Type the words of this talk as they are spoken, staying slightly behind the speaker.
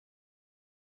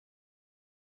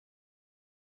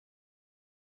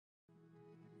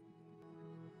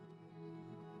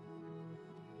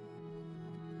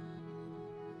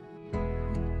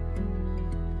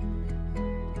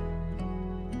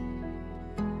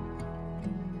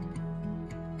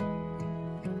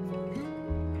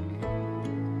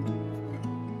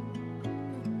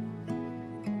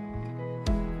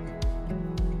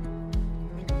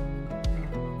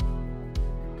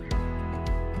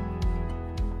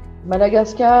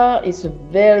Madagascar is a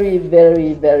very,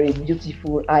 very, very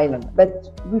beautiful island,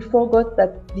 but we forgot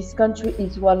that this country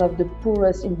is one of the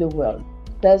poorest in the world.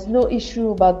 There's no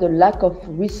issue about the lack of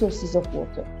resources of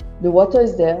water. The water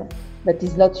is there, but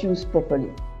is not used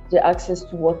properly. The access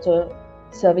to water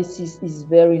services is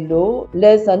very low.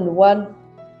 Less than 1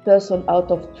 person out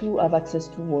of 2 have access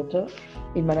to water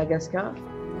in Madagascar.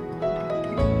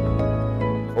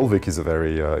 Volvic is a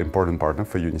very important partner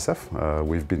for UNICEF.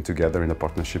 We've been together in a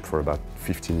partnership for about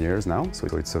 15 years now, so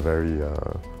it's a very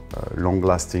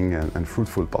long-lasting and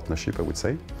fruitful partnership, I would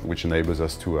say, which enables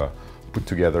us to put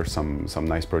together some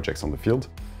nice projects on the field.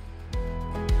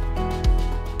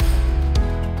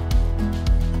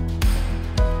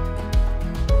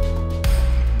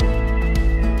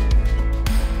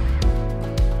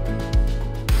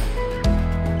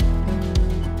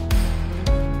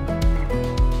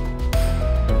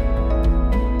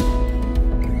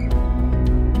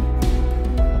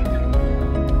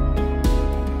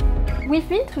 We've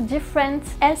been to different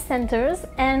health centers,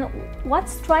 and what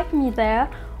struck me there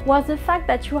was the fact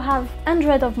that you have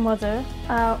hundreds of mothers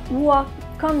who are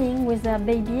coming with their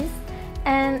babies,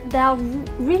 and they are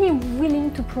really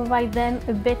willing to provide them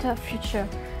a better future,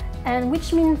 and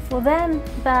which means for them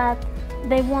that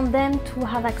they want them to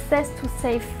have access to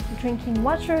safe drinking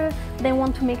water. They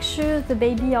want to make sure the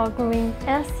baby are growing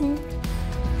healthy.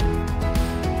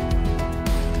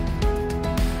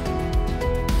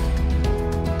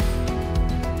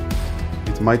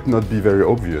 It might not be very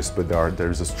obvious, but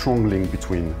there is a strong link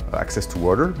between access to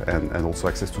water and also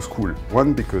access to school.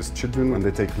 One, because children, when they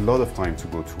take a lot of time to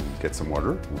go to get some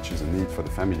water, which is a need for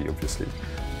the family obviously,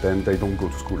 then they don't go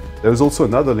to school. There is also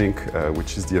another link,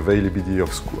 which is the availability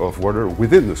of water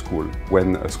within the school.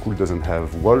 When a school doesn't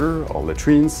have water or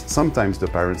latrines, sometimes the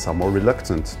parents are more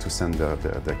reluctant to send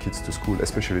their kids to school,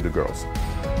 especially the girls.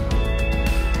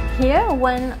 Here,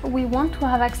 when we want to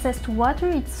have access to water,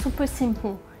 it's super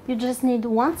simple. You just need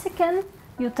 1 second,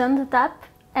 you turn the tap,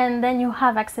 and then you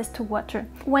have access to water.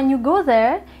 When you go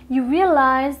there, you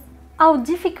realize how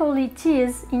difficult it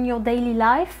is in your daily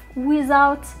life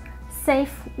without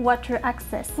safe water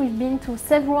access. We've been to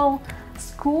several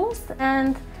schools,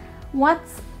 and what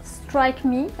struck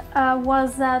me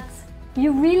was that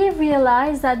you really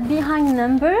realize that behind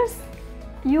numbers,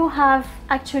 you have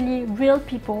actually real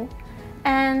people,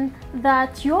 and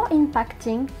that you're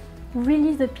impacting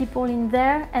really the people in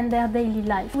there and their daily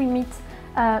life. We meet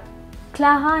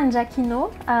Clara and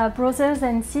Giacchino, brothers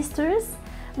and sisters.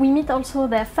 We meet also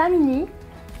their family,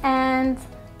 and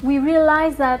we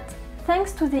realize that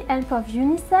thanks to the help of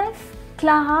UNICEF,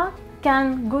 Clara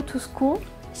can go to school.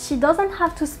 She doesn't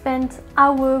have to spend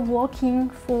hours working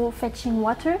for fetching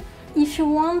water. If you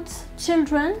want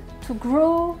children to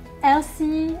grow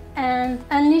healthy and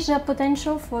unleash their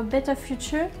potential for a better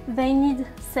future, they need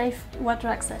safe water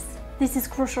access. This is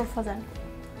crucial for them.